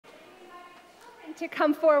to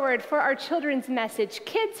come forward for our children's message.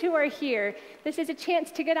 Kids who are here, this is a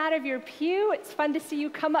chance to get out of your pew. It's fun to see you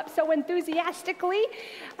come up so enthusiastically.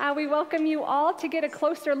 We welcome you all to get a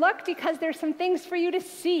closer look because there's some things for you to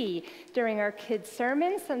see during our kids'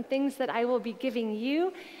 sermons, some things that I will be giving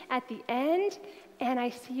you at the end. And I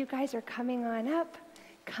see you guys are coming on up.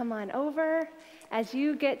 Come on over. As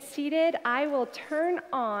you get seated, I will turn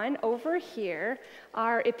on over here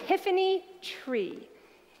our Epiphany tree.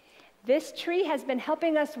 This tree has been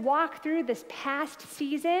helping us walk through this past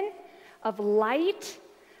season of light,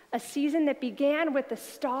 a season that began with the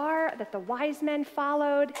star that the wise men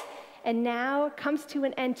followed, and now comes to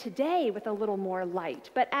an end today with a little more light.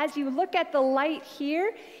 But as you look at the light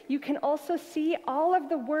here, you can also see all of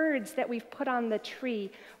the words that we've put on the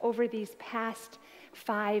tree over these past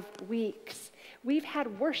 5 weeks. We've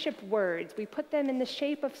had worship words. We put them in the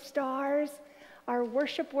shape of stars. Our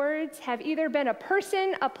worship words have either been a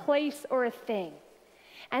person, a place, or a thing.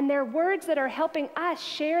 And they're words that are helping us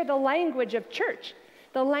share the language of church,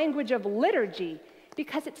 the language of liturgy,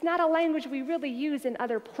 because it's not a language we really use in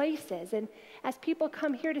other places. And as people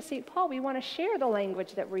come here to St. Paul, we want to share the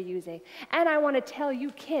language that we're using. And I want to tell you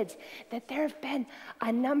kids that there have been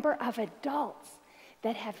a number of adults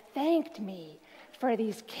that have thanked me for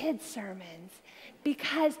these kids' sermons,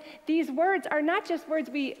 because these words are not just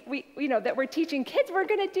words we that we're teaching kids. We're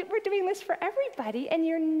doing this for everybody, and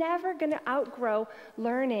you're never going to outgrow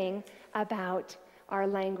learning about our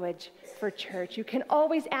language for church. You can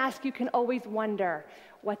always ask, you can always wonder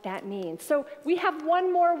what that means. So we have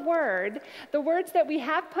one more word. The words that we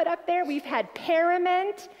have put up there, we've had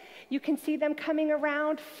parament. You can see them coming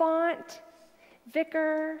around. Font,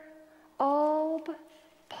 vicar, alb,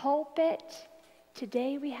 pulpit.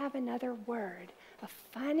 Today we have another word, a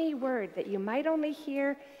funny word that you might only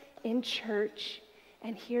hear in church.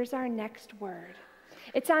 And here's our next word.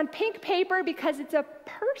 It's on pink paper because it's a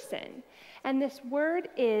person. And this word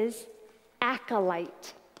is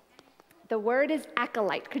acolyte. The word is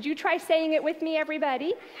acolyte. Could you try saying it with me,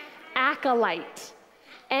 everybody? Acolyte.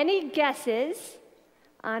 Any guesses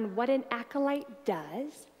on what an acolyte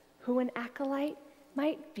does? Who an acolyte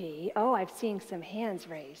might be? Oh, I'm seeing some hands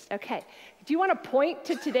raised. Okay. Do you want to point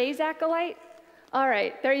to today's acolyte? All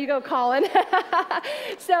right. There you go, Colin.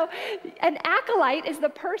 So an acolyte is the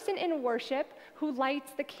person in worship who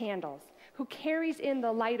lights the candles, who carries in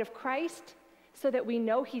the light of Christ so that we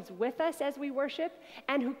know he's with us as we worship,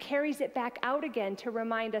 and who carries it back out again to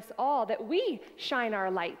remind us all that we shine our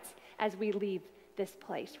lights as we leave this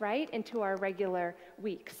place, right, into our regular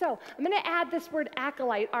week. So I'm going to add this word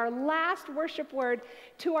acolyte, our last worship word,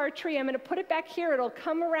 to our tree. I'm going to put it back here. It'll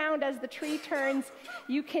come around as the tree turns.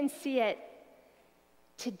 You can see it.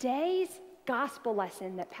 Today's gospel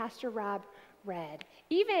lesson that Pastor Rob read,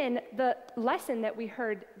 even the lesson that we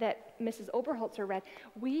heard that Mrs. Oberholzer read,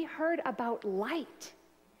 we heard about light.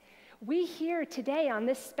 We hear today on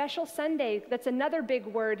this special Sunday, that's another big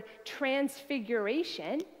word,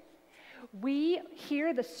 transfiguration. We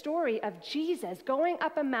hear the story of Jesus going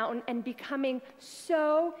up a mountain and becoming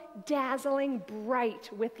so dazzling bright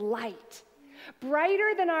with light,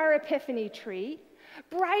 brighter than our Epiphany tree,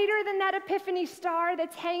 brighter than that Epiphany star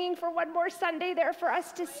that's hanging for one more Sunday there for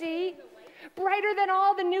us to see, brighter than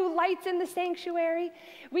all the new lights in the sanctuary.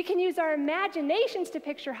 We can use our imaginations to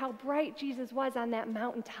picture how bright Jesus was on that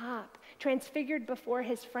mountaintop, transfigured before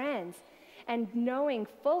his friends, and knowing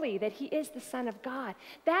fully that he is the Son of God.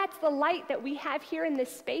 That's the light that we have here in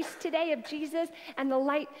this space today of Jesus, and the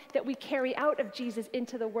light that we carry out of Jesus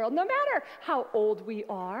into the world. No matter how old we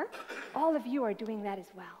are, all of you are doing that as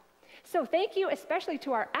well. So thank you especially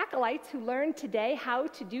to our acolytes who learned today how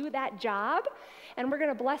to do that job. And we're going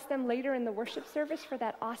to bless them later in the worship service for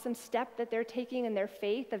that awesome step that they're taking in their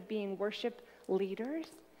faith of being worship leaders.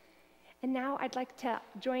 And now I'd like to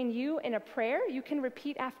join you in a prayer. You can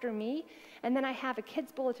repeat after me. And then I have a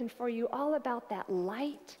kids bulletin for you all about that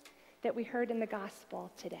light that we heard in the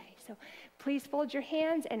gospel today. So please fold your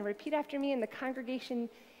hands and repeat after me, and the congregation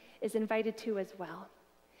is invited to as well.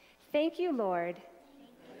 Thank you, Lord,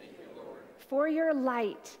 for your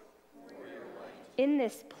light in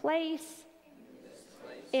this place,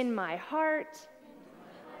 in my heart.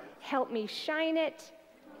 Help me shine it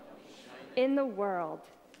in the world.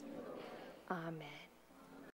 Amen.